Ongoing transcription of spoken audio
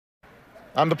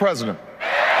I'm the president. 2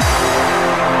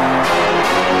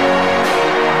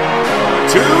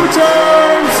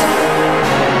 turns!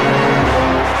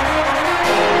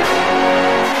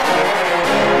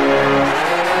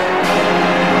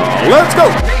 Let's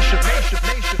go!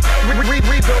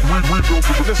 Rebuild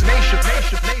this nation.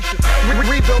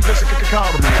 Rebuild this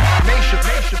economy.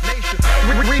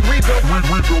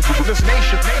 Rebuild this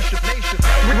nation.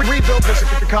 Rebuild this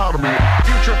economy.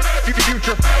 Future filled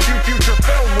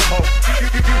with hope.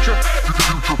 Future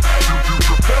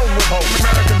filled with hope.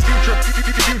 Americans' future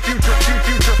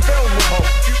filled with hope.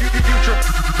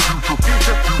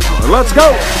 Let's go!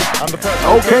 I'm the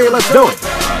president. Okay, let's do it.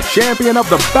 Champion of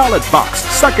the ballot box,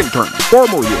 second term,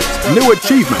 formal years, new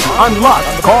achievement, unlocked.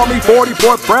 Call me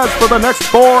 44th pres for the next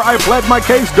 4. I pled my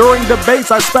case during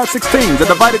debates. I spat 16. The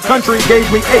divided country gave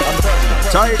me 8.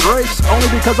 Tight race only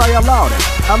because I allowed it.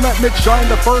 I let Mitch shine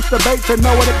the first debate to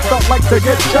know what it felt like to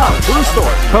get shot. True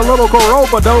story. Political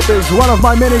rope-a-dope is one of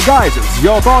my many guises.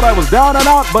 Y'all thought I was down and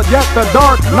out, but yet the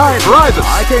dark night rises.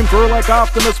 I came through like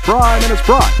Optimus Prime in his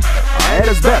prime. At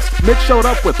his best, Mitch showed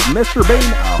up with Mr. Bean,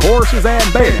 horses and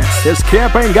bayonets. His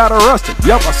campaign got arrested.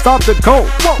 Yup, I stopped it cold.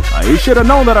 Whoa, he should have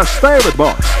known that I stay with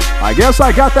bars. I guess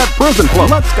I got that prison flow.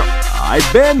 Let's go. I've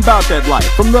been about that life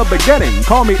from the beginning.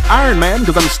 Call me Iron Man,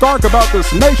 cause I'm stark about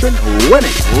this nation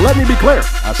winning. Let me be clear,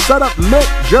 I set up Mitt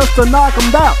just to knock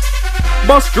him down.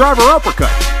 Bus driver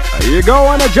uppercut. You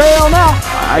going to jail now?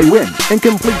 I win.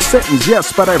 Incomplete sentence,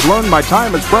 yes, but I've learned my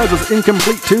time as pres is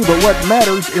incomplete too, but what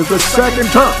matters is the second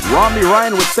term. Romney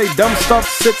Ryan would say dumb stuff,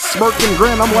 sit, smirk, and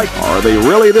grin. I'm like, are they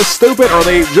really this stupid, or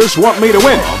they just want me to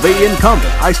win? The incumbent,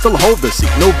 I still hold the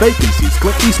seat, no vacancies.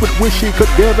 Clint Eastwood wish he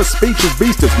could give a speech as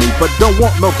beast as me, but don't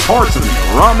want no parts of me.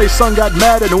 Romney's son got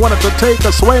mad and wanted to take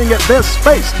a swing at this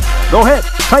face. Go ahead,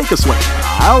 take a swing.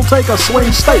 I'll take a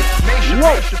swing state.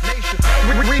 Whoa.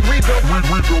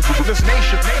 Rebuild this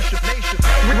nation.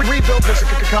 Rebuild this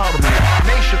economy.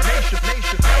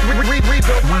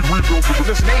 Rebuild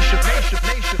this nation.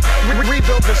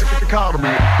 Rebuild this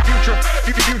economy. Future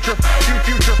filled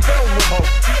with hope.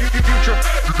 Future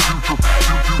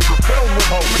filled with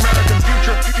hope. Americans'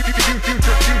 future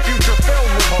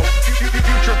filled with hope.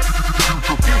 Future filled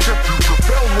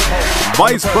with hope.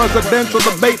 Vice presidential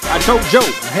debate, I told Joe,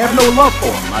 I have no love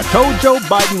for him. I told Joe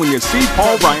Biden, when you see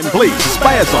Paul Ryan, please,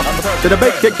 spaz on him. The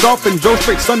debate kicked off and Joe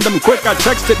straight sunned him quick. I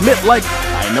texted Mitt like,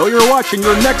 I know you're watching,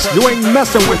 you're next, you ain't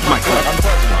messing with my clip.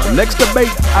 Next debate,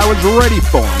 I was ready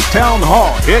for him. Town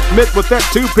hall, hit Mitt with that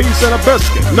 2-piece and a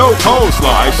biscuit. No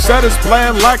coleslaw, I said his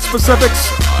plan lacked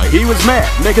specifics. He was mad,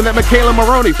 making that Michaela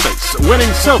Maroney face,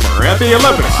 winning silver at the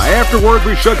Olympics. Afterwards,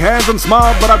 we shook hands and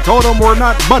smiled, but I told him we're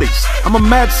not buddies. I'm a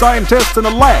mad scientist in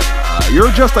a lab.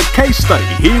 You're just a case study.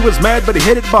 He was mad, but he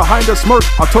hid it behind a smirk.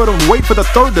 I told him wait for the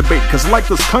third debate, cause like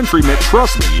this country, Mitt,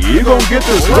 trust me, you gon' get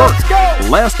this work.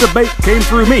 Last debate came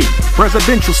through me,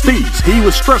 presidential steez. He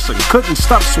was stressing, couldn't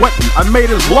stop sweating. I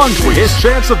made his lungs weak. His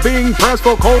chance of being press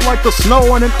felt cold like the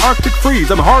snow in an Arctic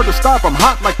freeze. I'm hard to stop, I'm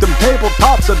hot like them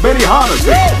tabletops at Benihana's.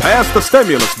 Passed the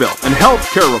stimulus bill and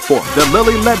healthcare reform. Then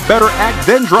Lily Ledbetter act,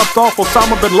 then dropped off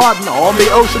Osama bin Laden on the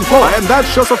ocean floor. And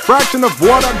that's just a fraction of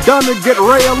what I've done to get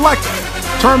re-elected.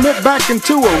 Turn it back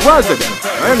into a resident.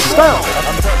 And still,